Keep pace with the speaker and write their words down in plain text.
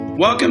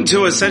Welcome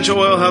to Essential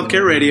Oil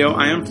Healthcare Radio.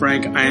 I am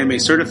Frank. I am a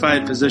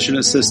certified physician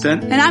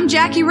assistant. And I'm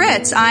Jackie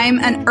Ritz. I'm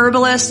an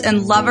herbalist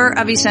and lover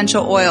of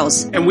essential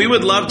oils. And we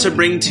would love to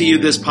bring to you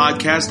this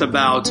podcast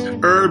about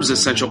herbs,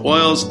 essential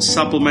oils,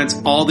 supplements,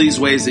 all these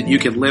ways that you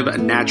can live a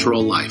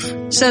natural life.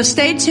 So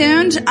stay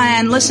tuned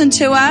and listen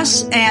to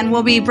us, and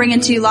we'll be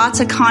bringing to you lots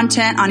of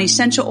content on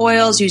essential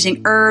oils,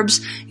 using herbs,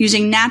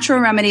 using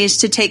natural remedies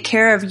to take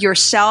care of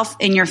yourself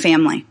and your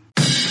family.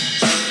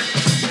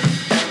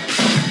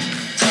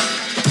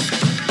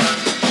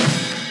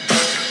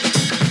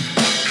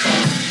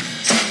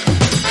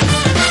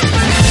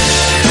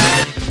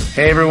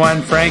 Hey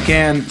everyone, Frank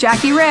and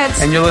Jackie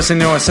Ritz. And you're listening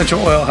to Essential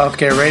Oil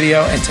Healthcare Radio,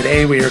 and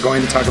today we are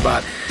going to talk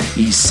about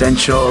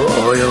essential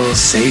oil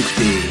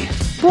safety.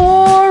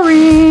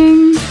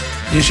 Boring.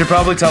 You should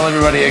probably tell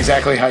everybody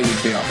exactly how you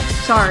feel.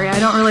 Sorry, I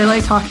don't really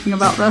like talking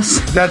about this.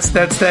 That's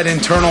that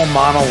internal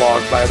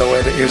monologue, by the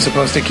way, that you're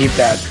supposed to keep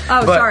that.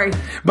 Sorry.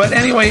 But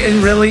anyway,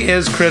 it really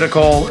is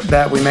critical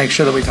that we make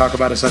sure that we talk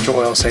about essential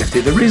oil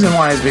safety. The reason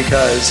why is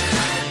because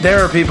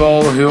there are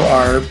people who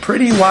are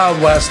pretty Wild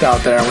West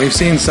out there. We've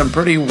seen some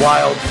pretty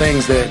wild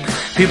things that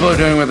people are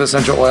doing with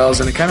essential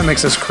oils, and it kind of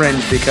makes us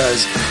cringe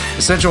because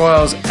essential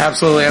oils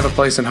absolutely have a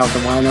place in health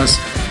and wellness,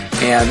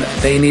 and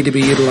they need to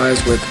be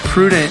utilized with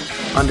prudent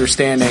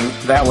understanding.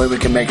 That way we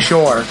can make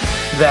sure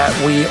that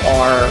we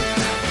are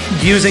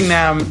using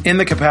them in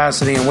the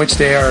capacity in which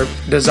they are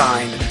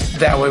designed.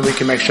 That way we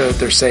can make sure that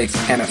they're safe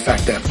and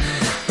effective.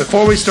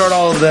 Before we start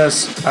all of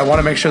this, I want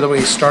to make sure that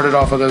we started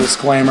off with a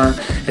disclaimer,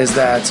 is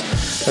that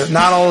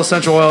not all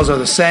essential oils are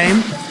the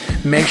same.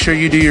 Make sure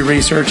you do your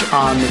research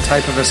on the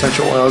type of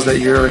essential oils that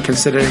you're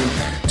considering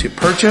to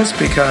purchase,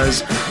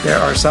 because there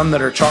are some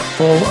that are chock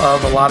full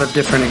of a lot of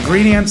different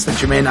ingredients that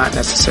you may not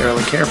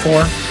necessarily care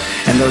for,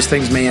 and those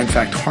things may in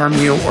fact harm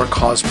you or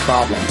cause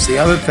problems. The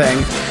other thing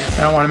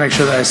that I want to make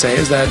sure that I say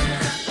is that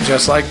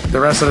just like the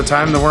rest of the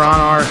time that we're on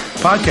our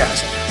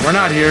podcast, we're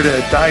not here to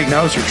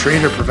diagnose or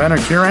treat or prevent or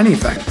cure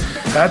anything.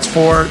 That's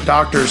for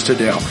doctors to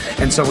do.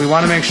 And so we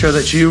want to make sure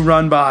that you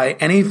run by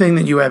anything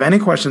that you have any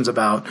questions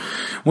about.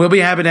 We'll be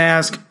happy to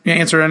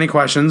answer any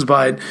questions,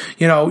 but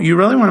you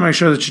really want to make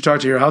sure that you talk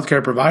to your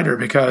healthcare provider,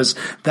 because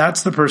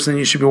that's the person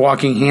you should be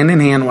walking hand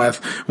in hand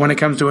with when it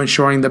comes to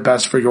ensuring the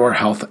best for your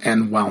health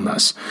and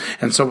wellness.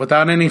 And so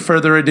without any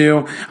further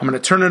ado, I'm going to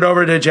turn it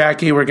over to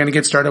Jackie. We're going to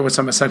get started with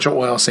some essential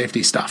oil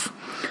safety stuff.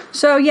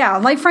 So yeah,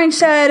 like Frank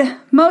said,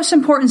 most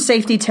important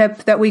safety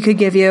tip that we could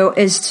give you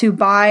is to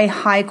buy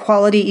high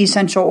quality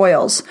essential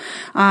oils.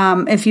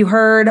 If you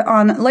heard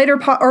on earlier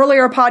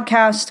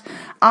podcast,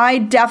 I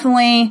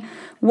definitely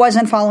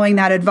wasn't following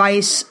that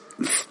advice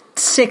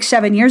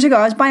 6-7 years ago.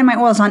 I was buying my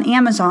oils on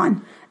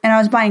Amazon, and I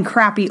was buying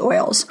crappy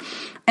oils.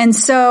 And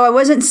so I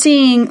wasn't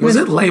seeing... Was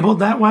it labeled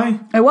that way?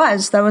 It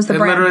was. That was the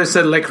brand. It literally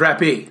said Le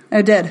Crappy.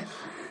 It did.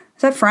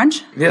 Is that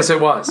French? Yes, it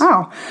was.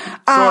 Oh.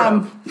 Sort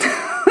of.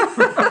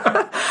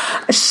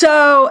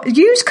 So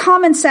use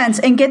common sense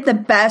and get the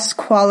best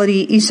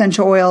quality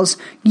essential oils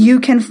you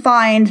can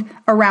find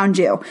around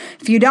you.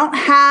 If you don't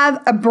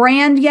have a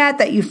brand yet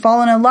that you've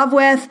fallen in love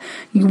with,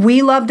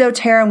 we love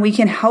doTERRA, and we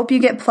can help you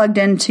get plugged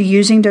into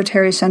using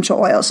doTERRA essential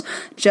oils.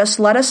 Just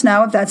let us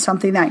know if that's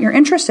something that you're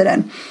interested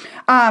in.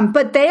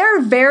 But they are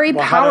very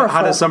powerful.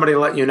 How does somebody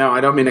let you know? I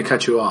don't mean to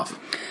cut you off.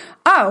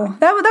 Oh,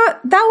 that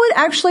would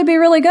actually be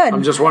really good.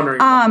 I'm just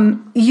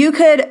wondering. You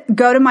could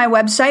go to my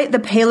website,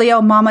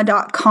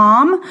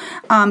 thepaleomama.com,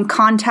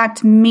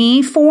 contact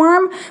me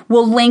form.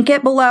 We'll link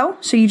it below.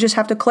 So you just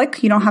have to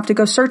click. You don't have to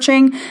go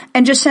searching,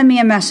 and just send me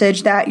a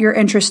message that you're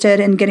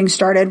interested in getting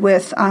started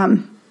with,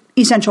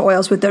 essential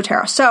oils with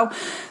doTERRA. So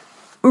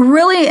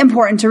really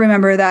important to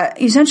remember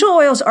that essential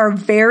oils are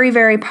very,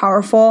 very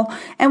powerful,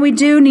 and we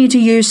do need to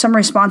use some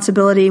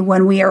responsibility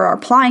when we are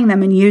applying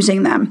them and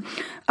using them.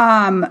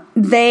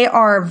 They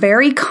are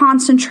very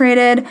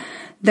concentrated.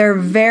 They're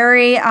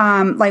very,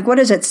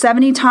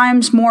 70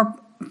 times more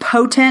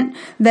potent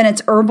than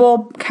its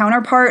herbal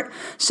counterpart.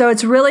 So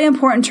it's really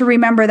important to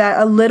remember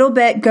that a little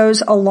bit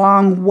goes a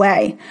long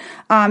way.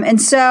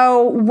 And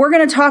so we're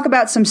going to talk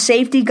about some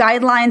safety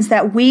guidelines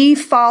that we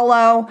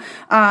follow.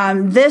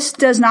 This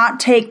does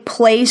not take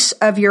place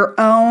of your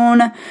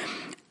own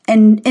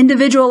and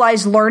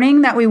individualized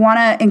learning that we want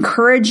to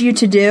encourage you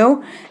to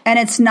do. And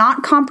it's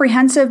not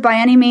comprehensive by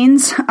any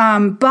means,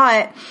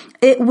 but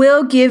it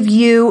will give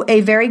you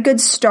a very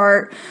good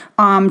start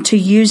to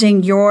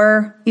using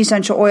your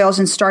essential oils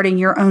and starting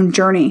your own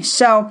journey.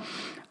 So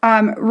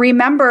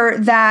remember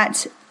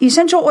that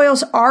essential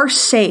oils are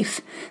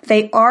safe.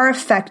 They are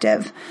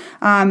effective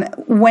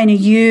when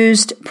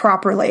used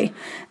properly.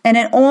 And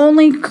it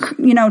only,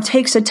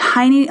 takes a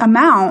tiny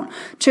amount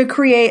to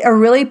create a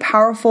really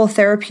powerful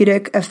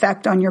therapeutic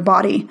effect on your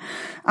body.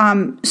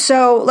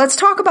 So let's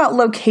talk about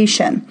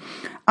location.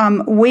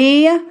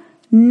 We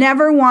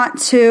never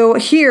want to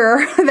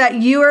hear that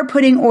you are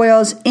putting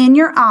oils in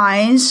your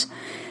eyes,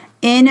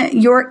 in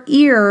your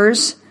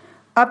ears,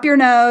 up your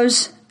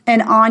nose,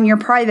 and on your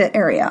private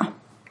area.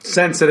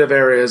 Sensitive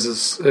areas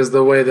is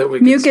the way that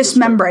we mucous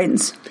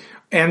membranes.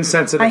 And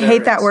sensitive I areas.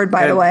 hate that word,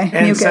 by the way.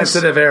 And mucus.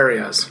 Sensitive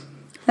areas.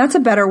 That's a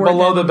better word.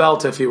 Below the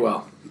belt, if you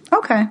will.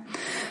 Okay.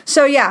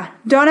 So yeah,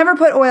 don't ever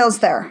put oils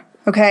there.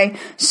 Okay.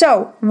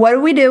 So what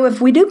do we do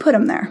if we do put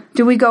them there?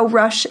 Do we go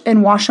rush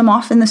and wash them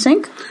off in the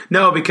sink?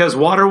 No, because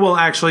water will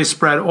actually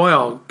spread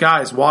oil.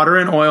 Guys, water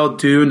and oil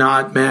do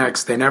not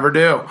mix. They never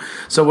do.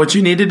 So what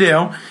you need to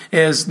do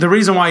is, the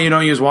reason why you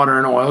don't use water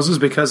and oils is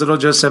because it'll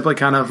just simply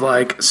kind of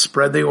like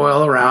spread the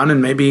oil around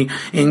and maybe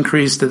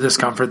increase the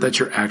discomfort that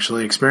you're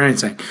actually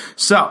experiencing.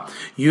 So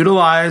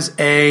utilize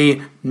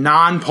a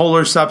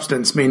non-polar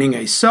substance, meaning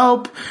a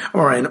soap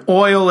or an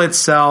oil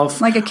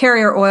itself. Like a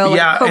carrier oil,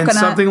 yeah, like coconut. and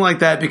something like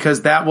that,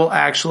 because that will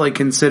actually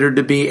consider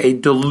to be a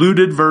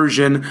diluted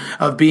version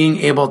of being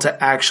able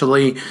to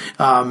actually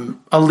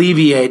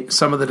alleviate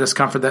some of the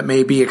discomfort that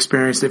may be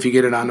experienced if you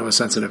get it onto a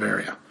sensitive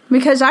area.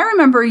 Because I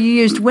remember you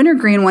used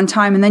wintergreen one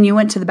time and then you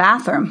went to the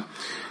bathroom.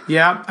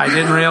 Yeah, I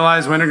didn't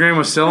realize wintergreen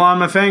was still on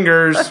my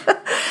fingers.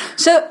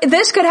 So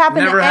this could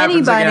happen Never to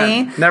happens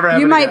anybody. again. Never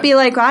happens You might again. be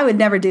like, I would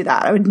never do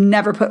that. I would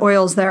never put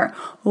oils there.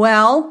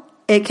 Well,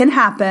 it can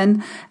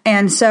happen.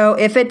 And so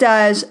if it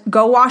does,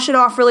 go wash it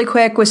off really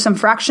quick with some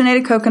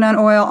fractionated coconut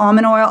oil,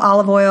 almond oil,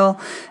 olive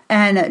oil,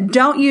 and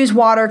don't use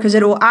water because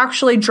it will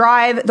actually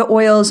drive the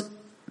oils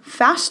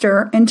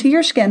faster into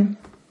your skin.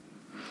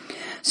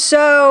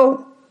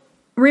 So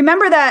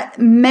remember that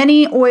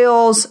many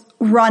oils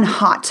run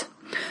hot.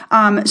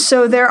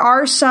 So there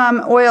are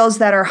some oils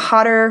that are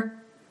hotter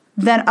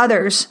than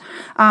others.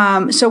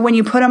 So when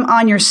you put them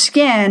on your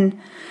skin,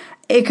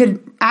 it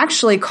could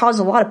actually cause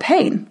a lot of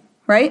pain,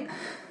 right?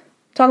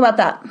 Talk about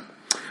that.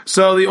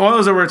 So the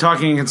oils that we're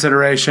taking in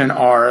consideration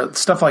are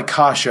stuff like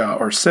cassia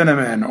or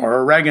cinnamon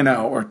or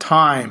oregano or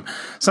thyme,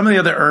 some of the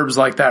other herbs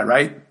like that,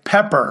 right?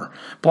 Pepper,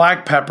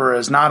 black pepper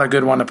is not a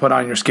good one to put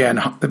on your skin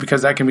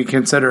because that can be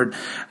considered,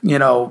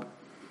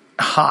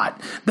 hot.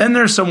 Then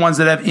there's some ones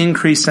that have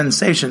increased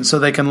sensation, so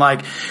they can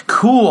like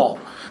cool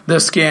the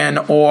skin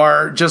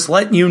or just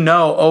let you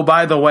know, oh,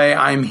 by the way,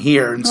 I'm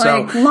here. And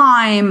like so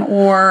lime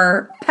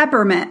or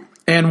peppermint.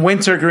 And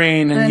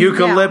wintergreen and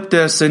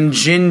eucalyptus and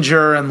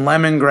ginger and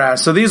lemongrass.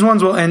 So these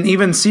ones will, and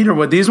even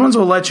cedarwood, these ones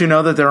will let you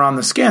know that they're on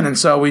the skin. And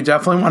so we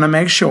definitely want to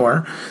make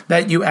sure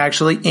that you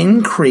actually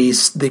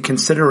increase the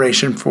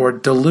consideration for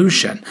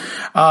dilution.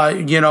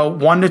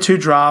 1 to 2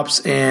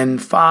 drops in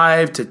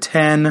 5 to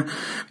 10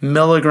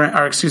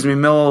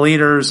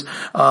 milliliters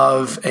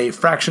of a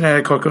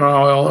fractionated coconut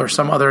oil or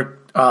some other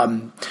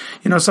kind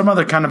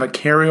of a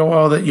carrier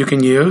oil that you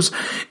can use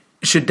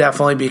should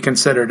definitely be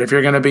considered. If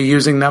you're going to be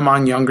using them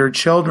on younger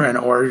children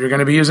or you're going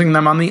to be using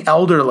them on the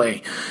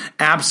elderly,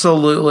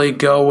 absolutely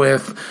go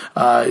with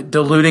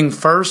diluting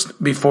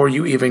first before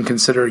you even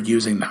consider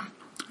using them.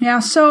 Yeah,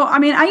 so,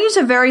 I use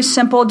a very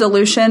simple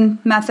dilution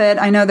method.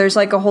 I know there's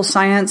like a whole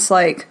science,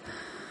 like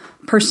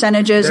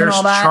percentages and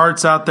all that. There's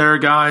charts out there,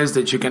 guys,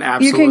 that you can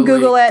absolutely You can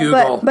Google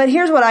it, but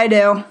here's what I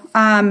do.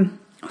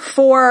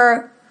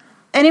 For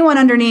anyone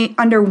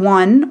under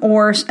 1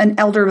 or an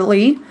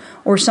elderly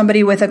or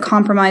somebody with a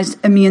compromised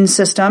immune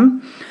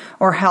system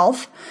or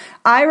health,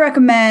 I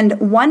recommend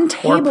 1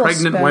 tablespoon. Or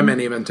pregnant women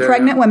even too.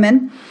 Pregnant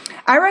women.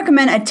 I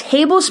recommend a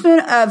tablespoon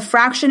of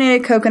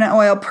fractionated coconut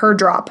oil per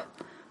drop.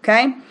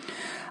 Okay?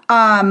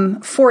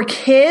 For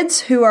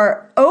kids who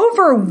are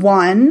over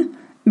 1,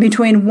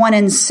 between 1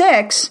 and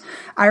 6,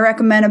 I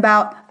recommend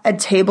about a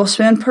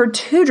tablespoon per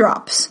 2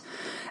 drops.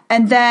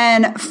 And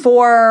then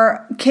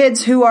for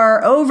kids who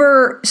are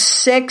over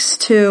 6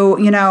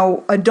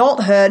 to,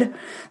 adulthood,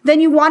 then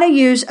you want to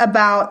use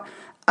about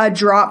a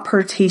drop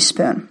per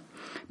teaspoon.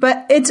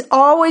 But it's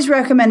always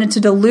recommended to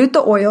dilute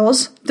the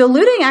oils.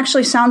 Diluting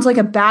actually sounds like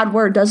a bad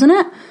word, doesn't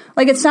it?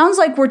 Like it sounds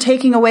like we're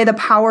taking away the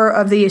power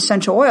of the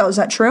essential oil. Is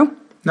that true?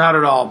 Not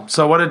at all.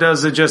 So what it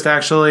does, it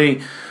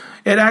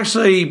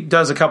actually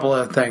does a couple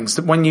of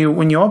things. When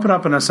you open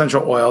up an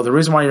essential oil, the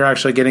reason why you're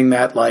actually getting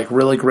that like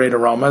really great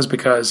aroma is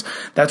because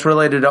that's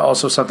related to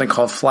also something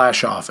called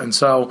flash off. And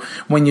so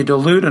when you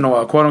dilute an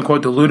oil, quote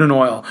unquote dilute an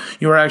oil,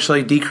 you are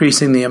actually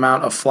decreasing the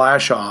amount of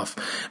flash off,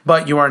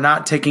 but you are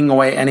not taking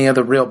away any of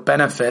the real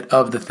benefit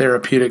of the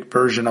therapeutic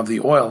version of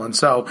the oil. And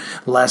so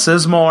less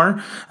is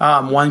more.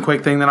 One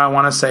quick thing that I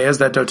want to say is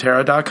that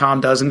doTERRA.com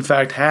does in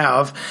fact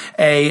have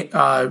a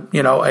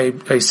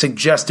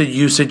suggested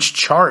usage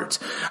chart.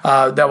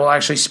 That will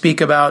actually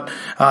speak about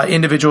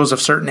individuals of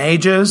certain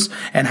ages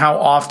and how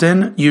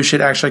often you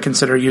should actually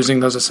consider using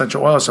those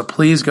essential oils. So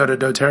please go to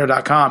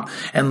doTERRA.com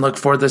and look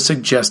for the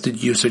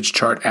suggested usage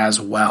chart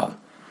as well.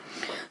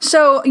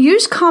 So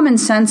use common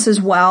sense as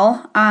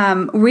well.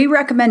 We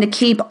recommend to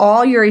keep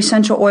all your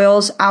essential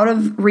oils out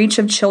of reach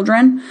of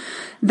children.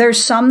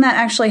 There's some that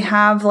actually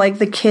have like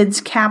the kids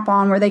cap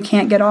on where they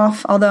can't get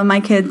off, although my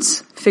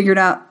kids figured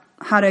out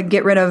how to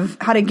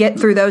get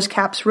through those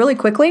caps really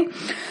quickly.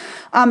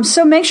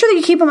 So make sure that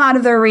you keep them out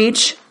of their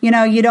reach.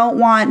 You don't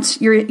want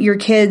your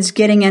kids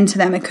getting into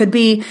them. It could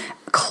be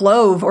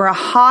clove or a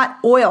hot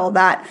oil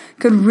that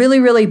could really,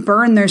 really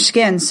burn their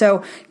skin.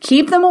 So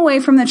keep them away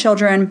from the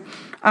children.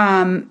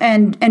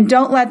 And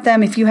don't let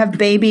them, if you have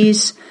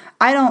babies,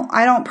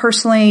 I don't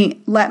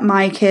personally let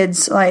my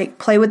kids like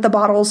play with the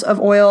bottles of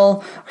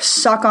oil,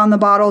 suck on the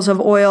bottles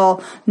of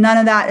oil. None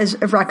of that is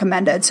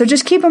recommended. So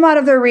just keep them out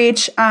of their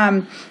reach.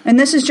 And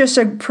this is just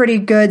a pretty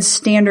good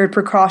standard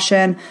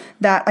precaution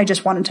that I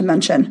just wanted to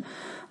mention.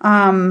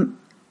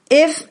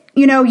 If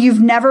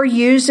you've never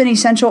used an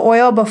essential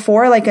oil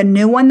before, like a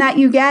new one that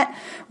you get,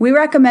 we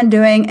recommend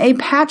doing a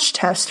patch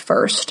test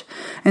first.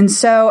 And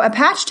so a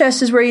patch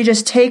test is where you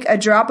just take a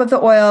drop of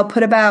the oil,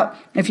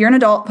 if you're an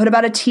adult, put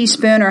about a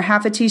teaspoon or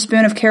half a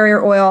teaspoon of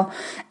carrier oil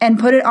and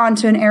put it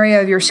onto an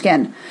area of your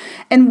skin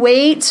and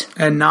wait.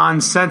 A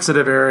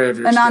non-sensitive area of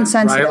your skin.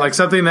 Non-sensitive. Right? Like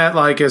something that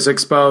like is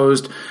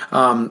exposed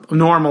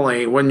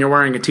normally when you're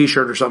wearing a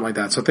t-shirt or something like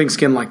that. So think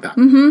skin like that.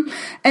 Mm-hmm.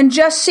 And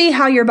just see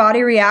how your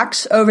body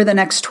reacts over the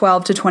next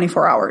 12 to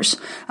 24 hours.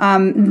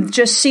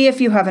 Just see if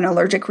you have an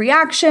allergic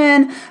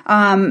reaction,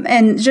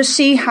 and just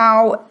see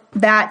how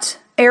that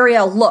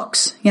area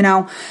looks,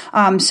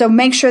 so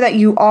make sure that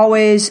you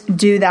always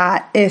do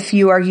that if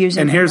you are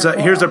using. And here's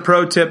a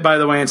pro tip, by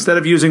the way. Instead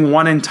of using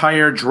one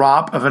entire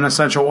drop of an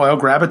essential oil,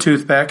 grab a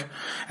toothpick,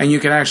 and you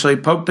can actually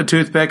poke the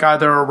toothpick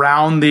either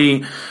around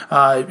the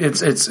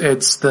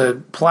it's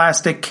the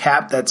plastic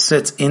cap that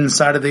sits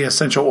inside of the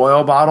essential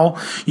oil bottle.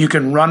 You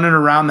can run it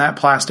around that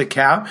plastic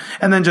cap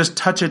and then just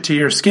touch it to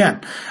your skin,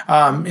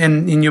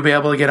 and you'll be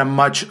able to get a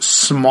much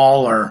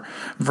smaller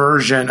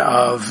version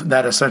of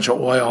that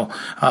essential oil.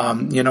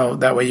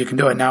 That way you can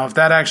do it. Now, if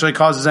that actually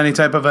causes any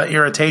type of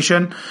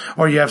irritation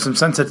or you have some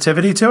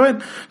sensitivity to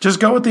it,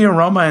 just go with the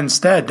aroma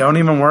instead. Don't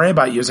even worry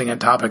about using it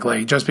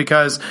topically just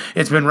because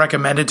it's been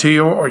recommended to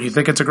you or you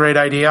think it's a great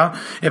idea.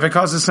 If it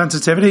causes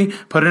sensitivity,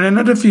 put it in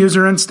a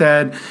diffuser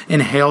instead.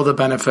 Inhale the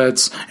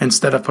benefits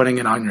instead of putting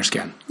it on your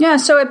skin. Yeah,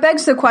 so it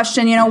begs the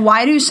question,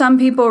 why do some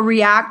people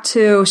react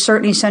to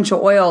certain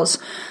essential oils?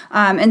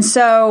 And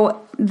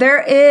so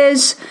there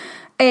is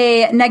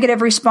a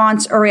negative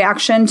response or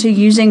reaction to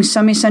using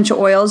some essential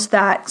oils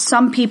that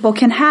some people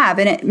can have,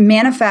 and it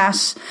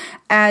manifests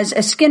as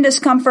a skin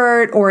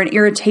discomfort or an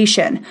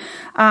irritation.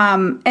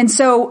 And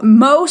so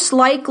most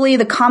likely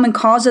the common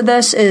cause of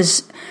this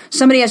is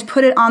somebody has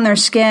put it on their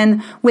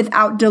skin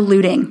without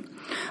diluting,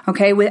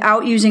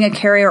 without using a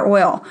carrier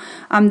oil.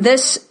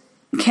 This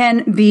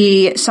can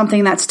be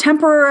something that's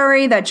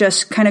temporary, that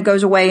just kind of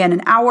goes away in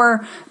an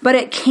hour, but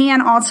it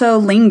can also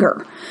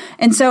linger.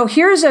 And so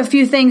here's a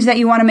few things that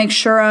you want to make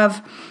sure of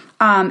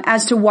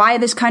as to why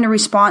this kind of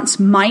response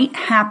might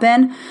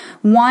happen.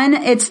 One,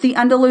 it's the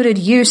undiluted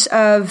use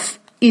of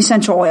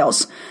essential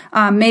oils.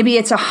 Maybe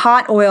it's a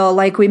hot oil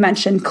like we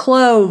mentioned,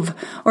 clove,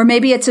 or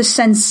maybe it's a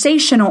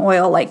sensational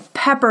oil like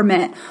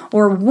peppermint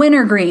or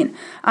wintergreen.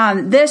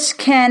 This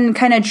can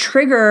kind of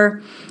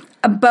trigger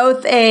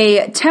both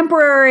a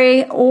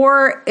temporary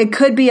or it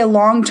could be a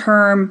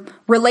long-term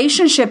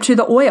relationship to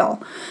the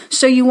oil.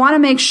 So you want to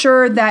make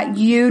sure that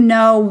you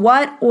know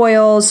what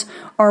oils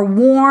are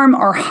warm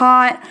or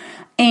hot,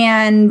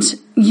 and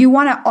you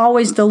want to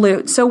always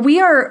dilute. So we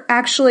are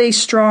actually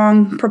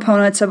strong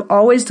proponents of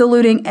always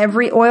diluting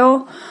every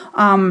oil.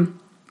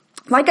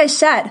 Like I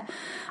said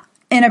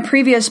in a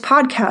previous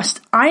podcast,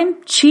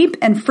 I'm cheap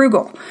and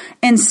frugal.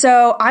 And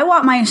so I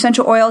want my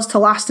essential oils to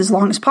last as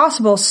long as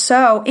possible.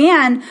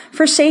 And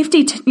for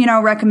safety,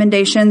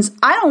 recommendations,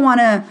 I don't want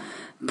to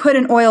put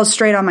an oil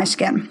straight on my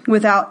skin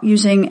without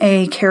using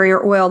a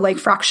carrier oil like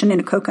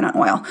fractionated coconut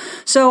oil.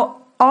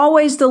 So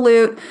always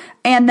dilute.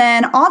 And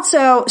then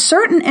also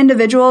certain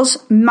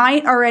individuals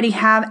might already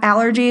have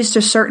allergies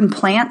to certain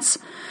plants.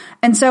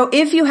 And so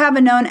if you have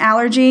a known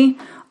allergy,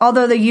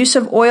 although the use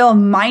of oil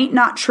might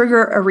not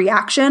trigger a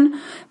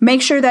reaction,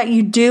 make sure that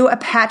you do a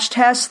patch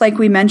test like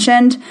we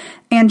mentioned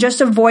and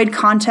just avoid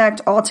contact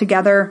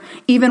altogether,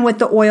 even with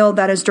the oil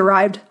that is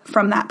derived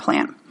from that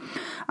plant.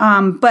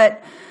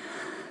 But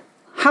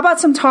how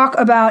about some talk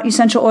about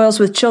essential oils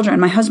with children?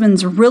 My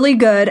husband's really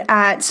good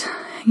at,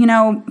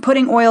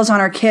 putting oils on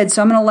our kids,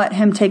 so I'm going to let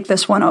him take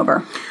this one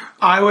over.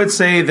 I would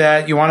say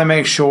that you want to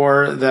make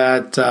sure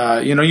that,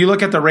 you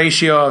look at the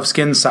ratio of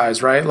skin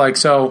size, right? Like,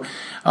 so,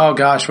 oh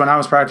gosh, when I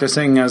was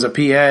practicing as a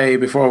PA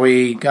before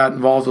we got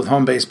involved with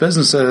home-based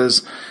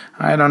businesses,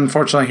 I'd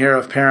unfortunately hear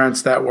of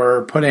parents that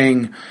were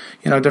putting,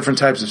 different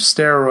types of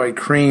steroid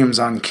creams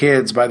on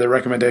kids by the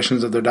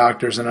recommendations of their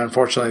doctors. And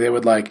unfortunately, they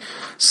would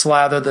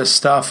slather this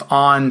stuff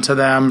onto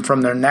them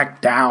from their neck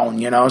down,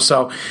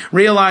 So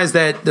realize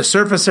that the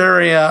surface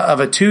area of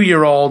a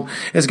 2-year-old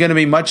is going to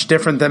be much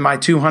different than my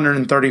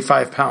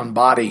 235-pound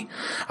body.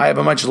 I have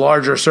a much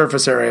larger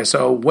surface area.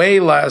 So way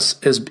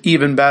less is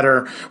even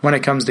better when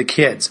it comes to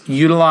kids.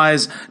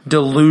 Utilize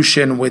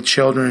dilution with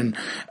children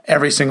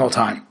every single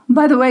time.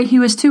 By the way, he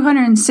was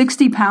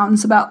 260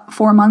 pounds about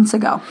 4 months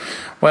ago.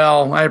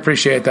 Well, I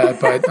appreciate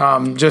that, but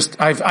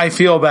I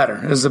feel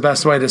better is the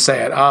best way to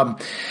say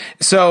it.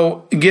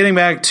 So getting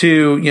back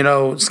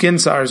to, skin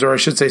size, or I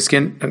should say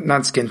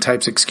not skin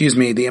types,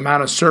 the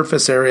amount of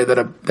surface area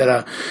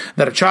that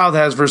a child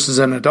has versus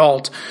an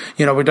adult,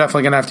 we're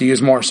definitely going to have to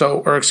use more.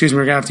 We're going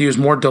to have to use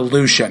more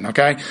dilution.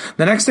 Okay.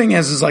 The next thing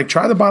is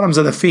try the bottoms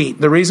of the feet.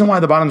 The reason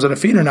why the bottoms of the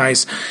feet are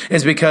nice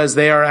is because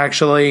they are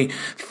actually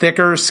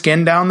thicker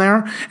skin down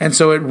there. And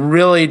so it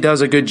really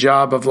does a good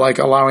job of like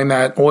allowing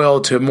that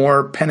oil to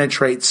more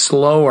penetrate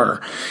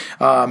slower,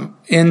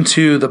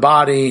 into the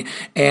body.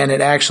 And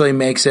it actually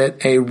makes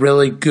it a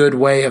really good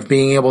way of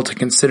being able to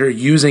consider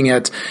using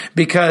it,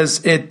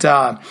 because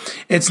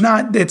it's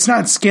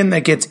not skin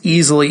that gets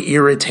easily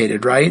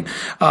irritated, right?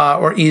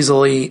 Or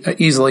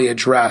easily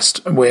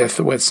addressed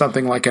with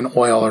something like an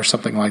oil or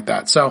something like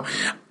that. So,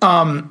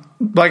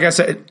 like I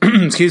said,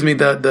 excuse me,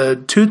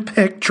 the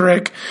toothpick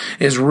trick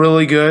is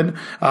really good.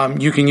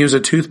 You can use a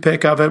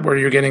toothpick of it where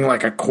you're getting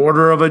like a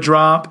quarter of a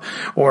drop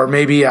or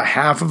maybe a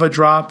half of a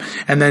drop,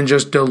 and then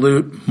just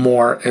dilute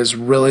more is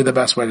really the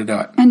best way to do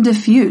it. And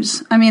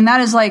diffuse. I mean,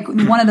 that is like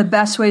one of the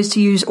best ways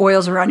to use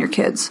oils around your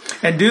kids.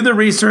 And do the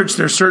research.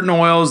 There's certain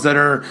oils that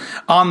are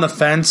on the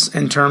fence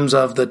in terms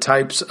of the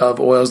types of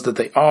oils that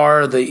they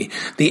are, the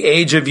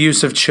age of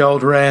use of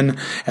children,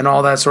 and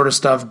all that sort of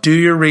stuff. Do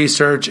your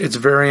research. It's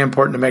very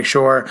important to make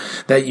sure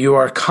that you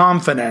are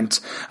confident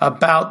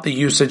about the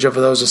usage of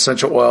those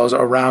essential oils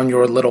around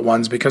your little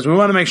ones, because we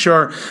want to make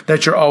sure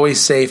that you're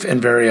always safe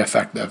and very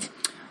effective.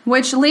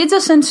 Which leads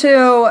us into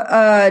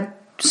a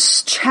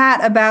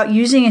chat about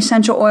using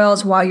essential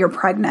oils while you're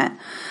pregnant.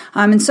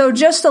 And so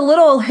just a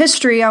little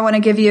history I want to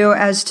give you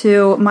as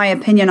to my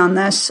opinion on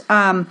this,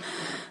 that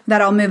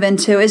I'll move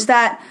into, is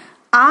that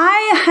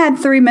I had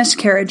 3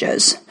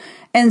 miscarriages.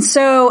 And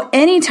so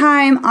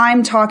anytime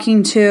I'm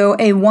talking to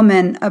a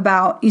woman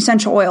about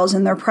essential oils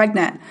and they're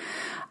pregnant,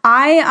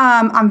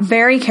 I'm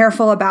very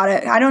careful about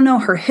it. I don't know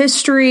her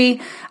history.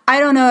 I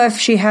don't know if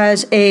she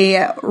has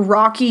a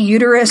rocky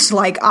uterus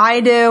like I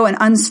do, an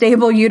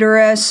unstable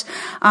uterus.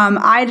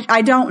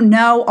 I don't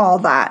know all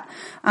that.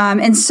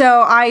 And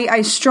so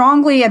I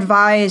strongly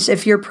advise,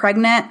 if you're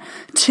pregnant,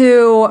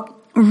 to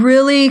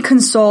really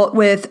consult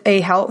with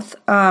a health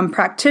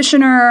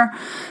practitioner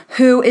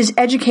who is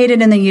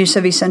educated in the use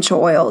of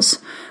essential oils.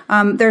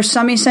 There's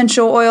some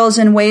essential oils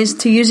and ways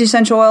to use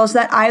essential oils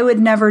that I would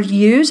never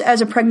use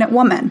as a pregnant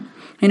woman.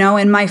 You know,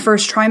 in my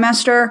first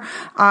trimester,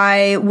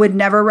 I would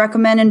never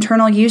recommend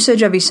internal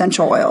usage of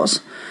essential oils.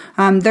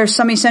 There's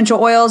some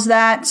essential oils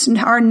that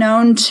are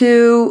known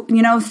to,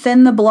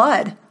 thin the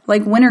blood,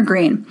 like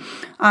wintergreen.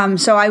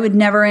 So I would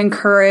never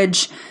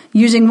encourage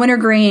using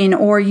wintergreen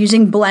or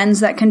using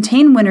blends that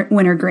contain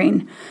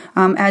wintergreen,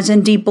 as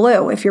in Deep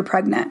Blue if you're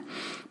pregnant.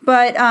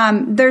 But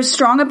there's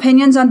strong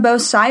opinions on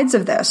both sides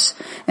of this.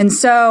 And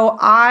so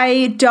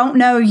I don't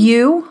know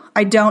you.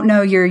 I don't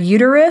know your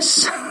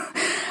uterus.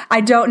 I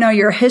don't know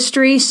your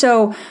history.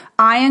 So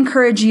I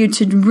encourage you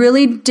to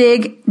really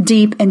dig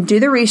deep and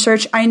do the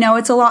research. I know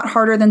it's a lot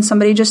harder than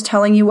somebody just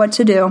telling you what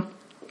to do,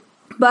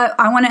 but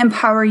I want to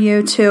empower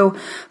you to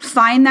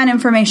find that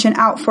information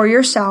out for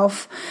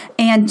yourself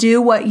and do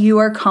what you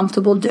are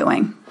comfortable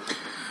doing.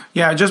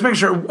 Yeah, just make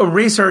sure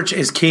research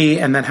is key,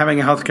 and then having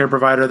a healthcare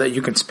provider that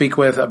you can speak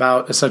with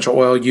about essential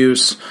oil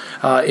use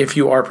if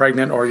you are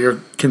pregnant or you're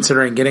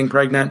considering getting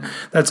pregnant,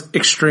 that's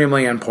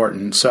extremely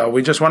important. So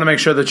we just want to make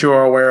sure that you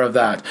are aware of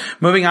that.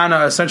 Moving on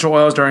to essential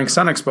oils during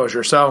sun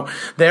exposure. So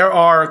there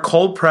are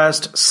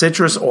cold-pressed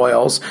citrus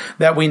oils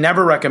that we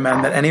never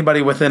recommend that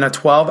anybody within a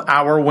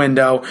 12-hour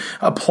window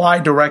apply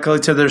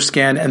directly to their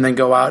skin and then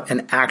go out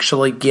and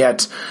actually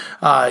get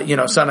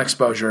sun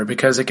exposure,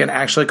 because it can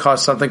actually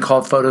cause something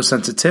called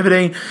photosensitivity,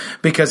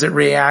 because it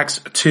reacts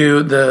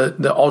to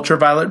the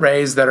ultraviolet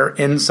rays that are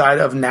inside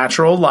of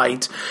natural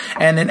light,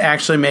 and it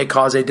actually may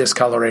cause a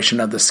discoloration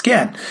of the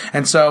skin.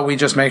 And so we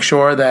just make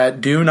sure that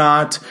do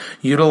not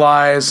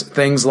utilize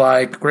things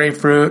like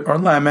grapefruit or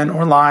lemon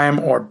or lime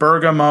or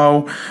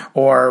bergamot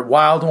or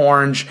wild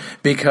orange,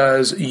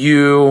 because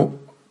you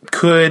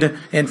could,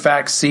 in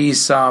fact, see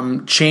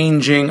some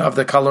changing of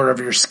the color of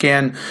your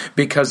skin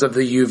because of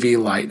the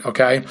UV light,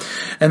 okay?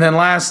 And then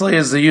lastly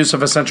is the use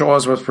of essential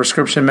oils with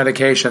prescription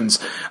medications.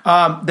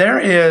 There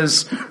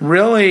is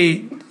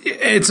really...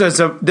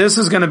 this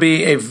is going to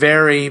be a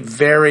very,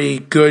 very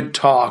good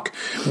talk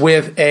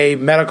with a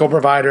medical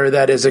provider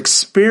that is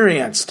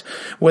experienced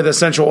with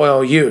essential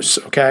oil use,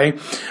 okay?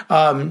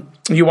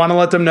 You want to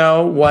let them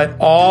know what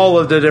all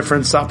of the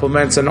different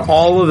supplements and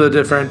all of the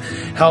different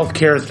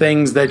healthcare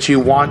things that you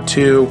want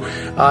to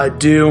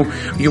do.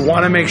 You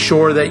want to make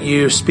sure that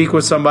you speak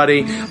with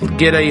somebody,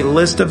 get a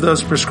list of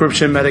those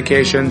prescription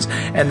medications,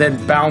 and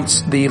then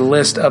bounce the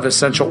list of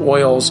essential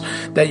oils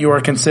that you are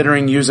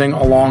considering using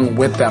along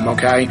with them,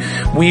 okay?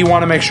 We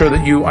want to make sure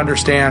that you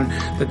understand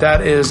that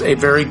that is a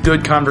very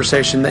good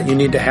conversation that you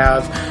need to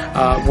have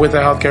with a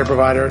healthcare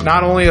provider.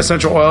 Not only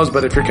essential oils,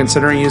 but if you're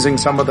considering using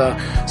some of the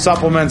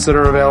supplements that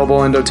are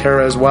available in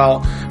doTERRA as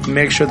well,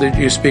 make sure that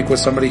you speak with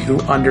somebody who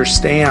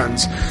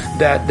understands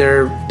that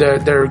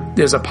there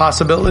is a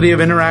possibility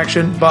of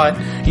interaction, but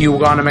you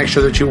want to make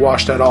sure that you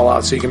wash that all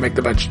out so you can make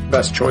the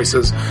best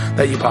choices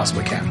that you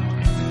possibly can.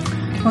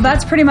 Well,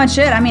 that's pretty much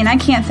it. I mean, I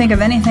can't think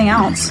of anything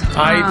else.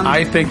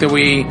 I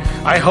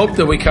hope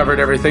that we covered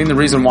everything. The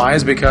reason why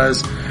is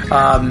because,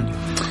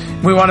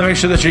 We want to make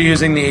sure that you're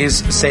using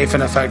these safe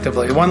and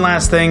effectively. One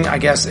last thing, I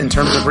guess, in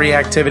terms of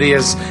reactivity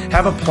is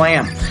have a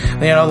plan.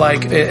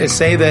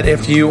 Say that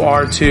if you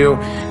are to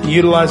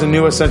utilize a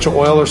new essential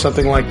oil or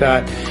something like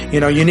that,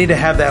 you need to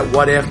have that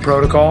what if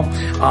protocol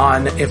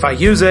on if I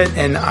use it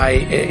and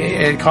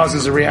it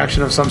causes a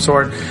reaction of some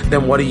sort,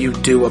 then what do you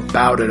do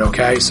about it?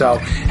 Okay. So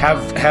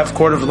have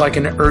sort of like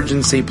an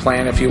urgency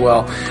plan, if you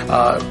will,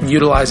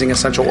 utilizing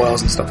essential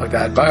oils and stuff like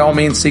that. By all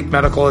means, seek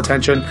medical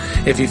attention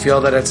if you feel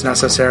that it's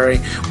necessary.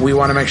 We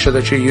want to make sure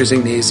that you're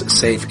using these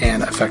safe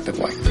and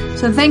effectively.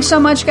 So thanks so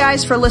much,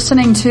 guys, for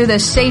listening to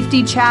this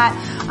safety chat.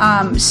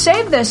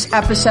 Save this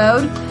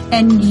episode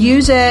and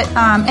use it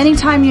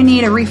anytime you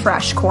need a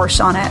refresh course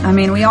on it. I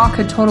mean, we all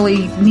could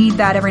totally need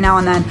that every now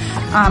and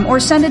then.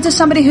 Or send it to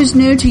somebody who's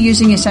new to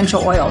using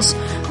essential oils.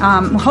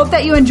 Hope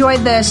that you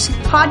enjoyed this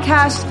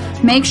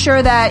podcast. Make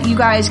sure that you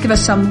guys give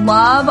us some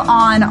love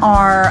on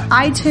our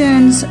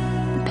iTunes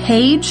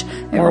page.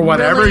 Or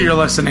whatever you're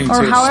listening to.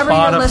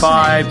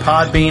 Spotify,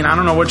 Podbean, I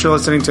don't know what you're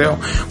listening to.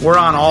 We're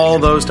on all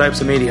those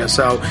types of media.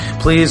 So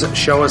please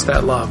show us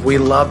that love. We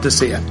love to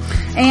see it.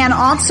 And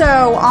also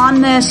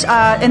on this,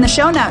 in the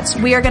show notes,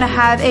 we are going to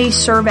have a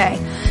survey.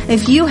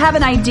 If you have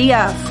an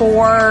idea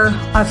for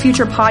a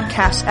future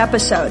podcast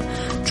episode,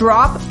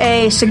 drop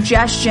a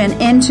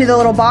suggestion into the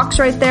little box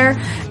right there,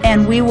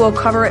 and we will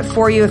cover it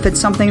for you if it's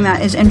something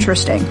that is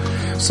interesting.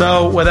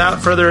 So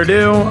without further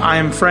ado, I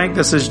am Frank.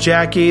 This is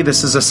Jackie.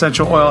 This is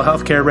Essential Oil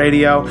Healthcare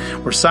Radio.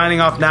 We're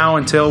signing off now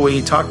until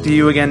we talk to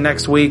you again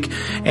next week,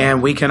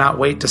 and we cannot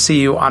wait to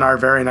see you on our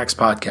very next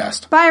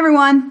podcast. Bye,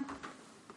 everyone.